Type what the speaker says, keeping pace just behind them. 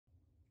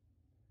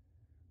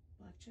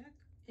BlackJack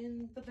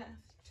in the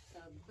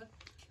bathtub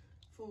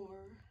for,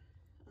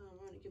 I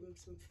want to give him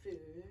some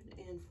food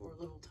and for a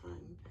little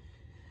time,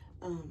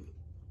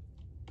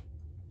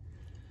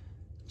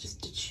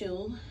 just to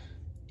chill.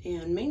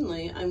 And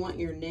mainly, I want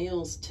your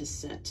nails to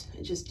set.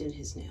 I just did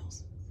his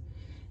nails.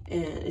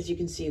 And as you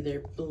can see, they're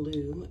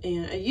blue.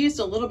 And I used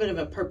a little bit of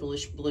a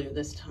purplish blue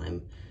this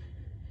time.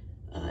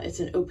 It's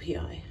an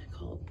OPI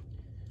called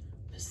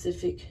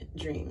Pacific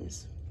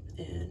Dreams.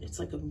 And it's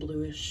like a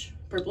bluish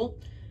purple.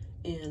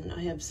 And I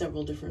have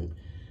several different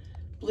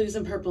blues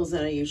and purples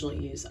that I usually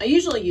use. I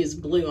usually use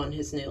blue on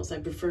his nails. I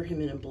prefer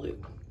him in a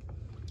blue.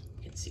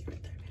 You can see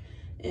right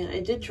there. And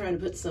I did try to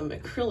put some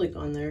acrylic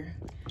on there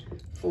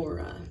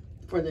for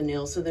the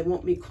nails so they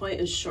won't be quite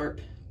as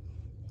sharp.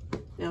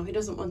 Now, he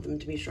doesn't want them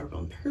to be sharp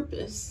on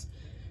purpose.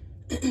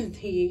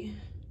 He,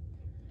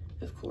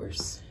 of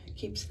course,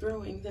 keeps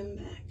growing them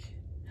back.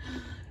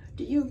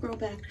 Do you grow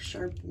back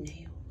sharp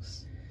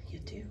nails? You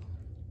do?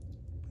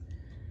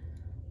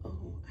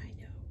 Oh, I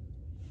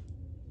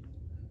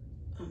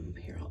know.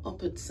 Here, I'll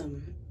put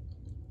some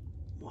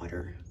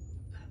water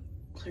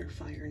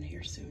clarifier in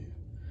here soon.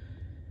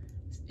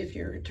 If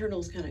your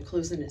turtle's kind of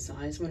closing its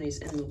eyes when he's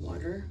in the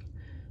water,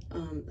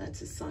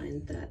 that's a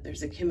sign that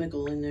there's a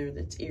chemical in there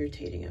that's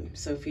irritating him.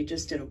 So if you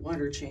just did a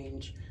water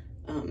change,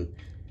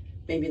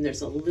 maybe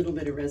there's a little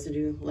bit of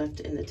residue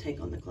left in the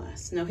tank on the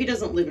glass. Now, he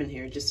doesn't live in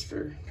here, just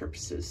for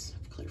purposes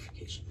of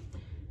clarification.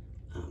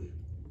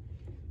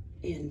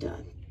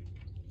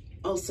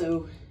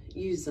 Also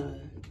use a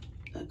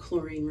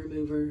chlorine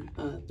remover,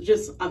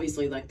 just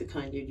obviously like the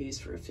kind you'd use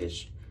for a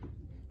fish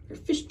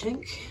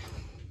tank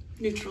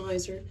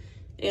neutralizer.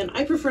 And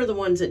I prefer the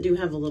ones that do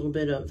have a little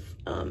bit of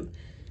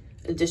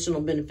additional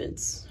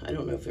benefits. I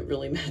don't know if it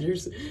really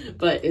matters,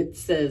 but it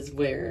says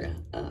where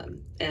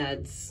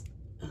adds,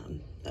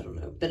 I don't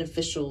know,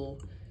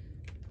 beneficial,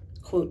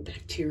 quote,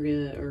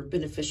 bacteria or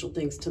beneficial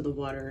things to the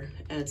water,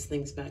 adds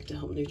things back to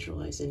help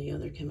neutralize any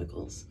other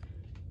chemicals.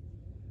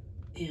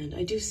 And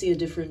I do see a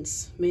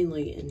difference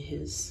mainly in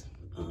his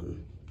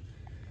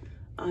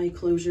eye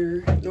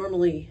closure.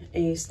 Normally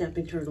a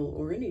snapping turtle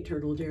or any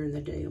turtle during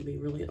the day will be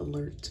really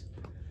alert.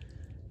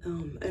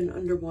 And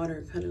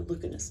underwater kind of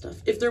looking at stuff.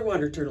 If they're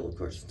water turtle, of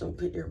course, don't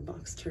put your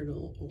box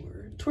turtle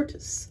or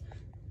tortoise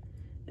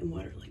in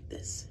water like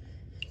this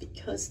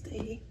because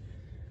they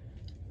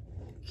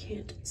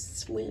can't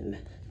swim.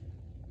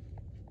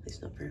 At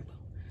least not very well.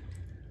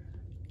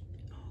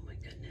 Oh my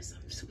goodness,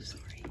 I'm so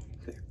sorry.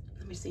 Here,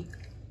 let me see.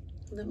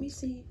 Let me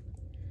see.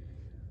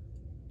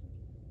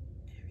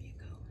 There you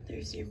go.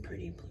 There's your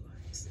pretty blue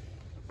eyes.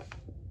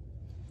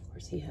 Of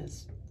course, he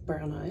has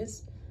brown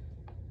eyes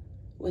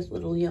with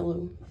little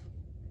yellow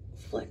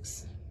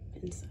flecks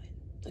inside,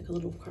 like a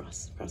little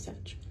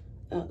crosshatch.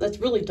 That's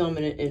really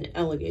dominant in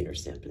alligator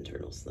snapping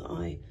turtles. The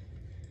eye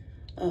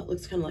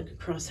looks kind of like a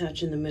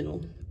crosshatch in the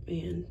middle,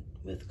 and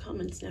with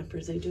common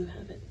snappers, they do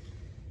have it.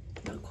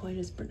 Not quite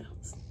as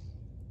pronounced.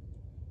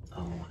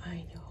 Oh,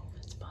 I know,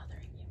 it's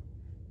bothering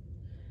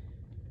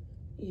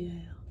you.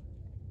 Yeah,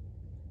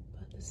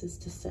 but this is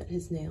to set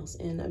his nails,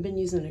 and I've been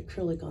using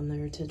acrylic on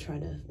there to try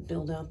to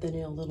build out the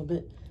nail a little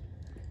bit,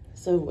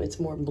 so it's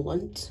more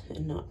blunt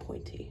and not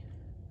pointy.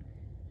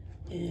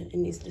 And it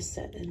needs to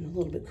set in a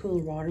little bit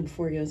cooler water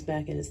before he goes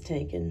back in his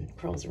tank and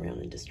crawls around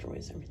and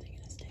destroys everything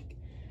in his tank.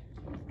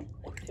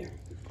 Right there.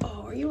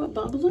 Oh, are you a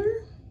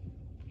bubbler?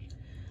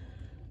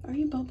 Are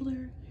you a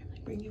bubbler? Here, let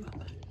me bring you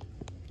up.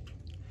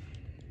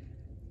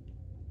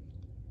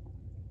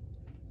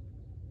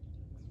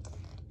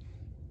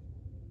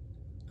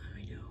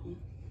 I know.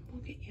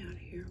 We'll get you out of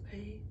here,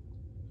 okay?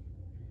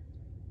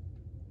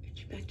 Get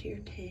you back to your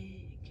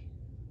tank.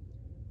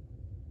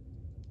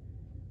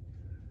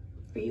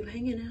 Are you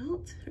hanging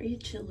out? Are you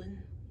chilling?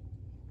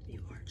 You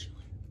are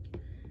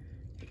chilling.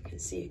 You can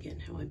see again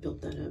how I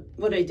built that up.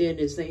 What I did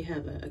is they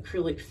have an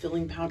acrylic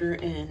filling powder,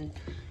 and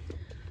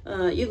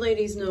you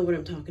ladies know what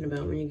I'm talking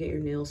about when you get your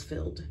nails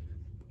filled.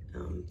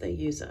 They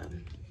use a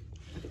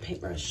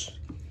paintbrush,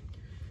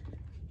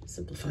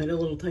 simplified, a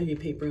little tiny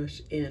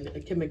paintbrush, and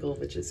a chemical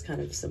which is kind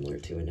of similar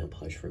to a nail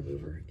polish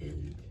remover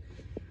in,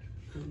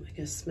 I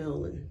guess,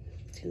 smell and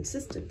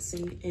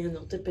consistency, and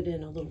they'll dip it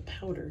in a little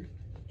powder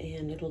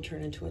and it'll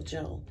turn into a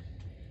gel,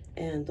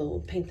 and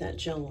they'll paint that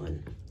gel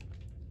on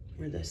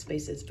where the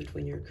space is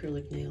between your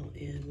acrylic nail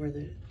and where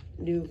the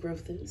new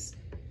growth is,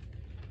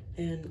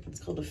 and it's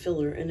called a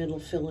filler, and it'll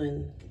fill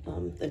in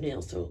the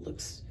nail so it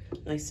looks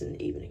nice and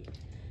even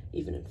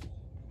and full.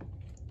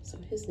 So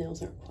his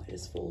nails aren't quite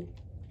as full,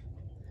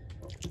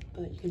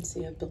 but you can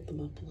see I've built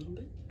them up a little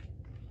bit,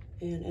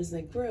 and as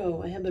they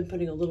grow I have been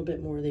putting a little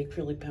bit more of the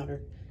acrylic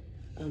powder.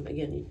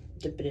 Again, you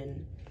dip it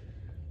in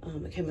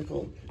a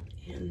chemical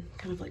and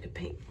kind of like a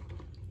paint.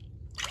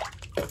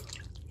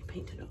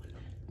 Paint it on.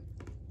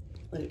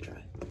 Let it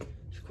dry.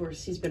 Of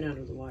course, he's been out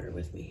of the water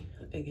with me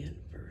again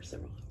for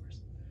several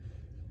hours.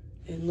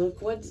 And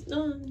look what's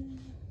done.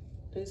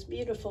 Who's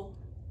beautiful?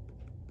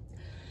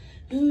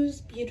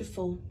 Who's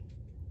beautiful?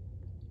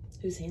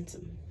 Who's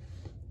handsome?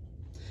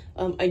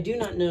 I do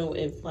not know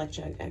if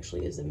BlackJack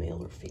actually is a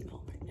male or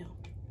female right now.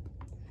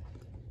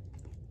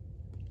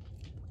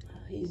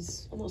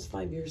 He's almost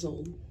 5 years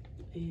old,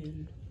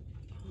 and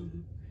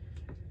you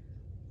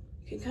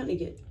can kind of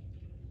get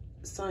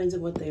signs of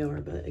what they are,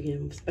 but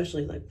again,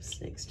 especially like with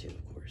snakes too,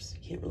 of course.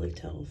 You can't really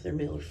tell if they're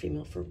male or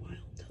female for a while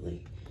until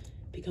they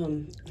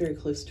become very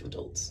close to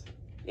adults.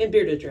 And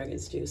bearded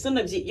dragons too.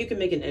 Sometimes you can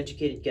make an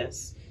educated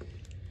guess.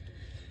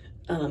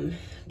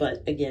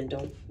 But again,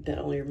 don't bet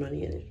all your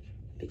money in it,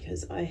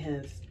 because I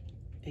have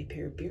a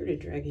pair of bearded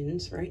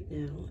dragons right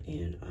now,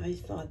 and I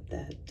thought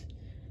that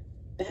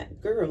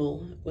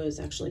Batgirl was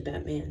actually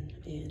Batman,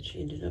 and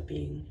she ended up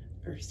being,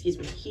 or excuse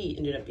me, he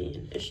ended up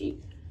being a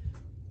sheep.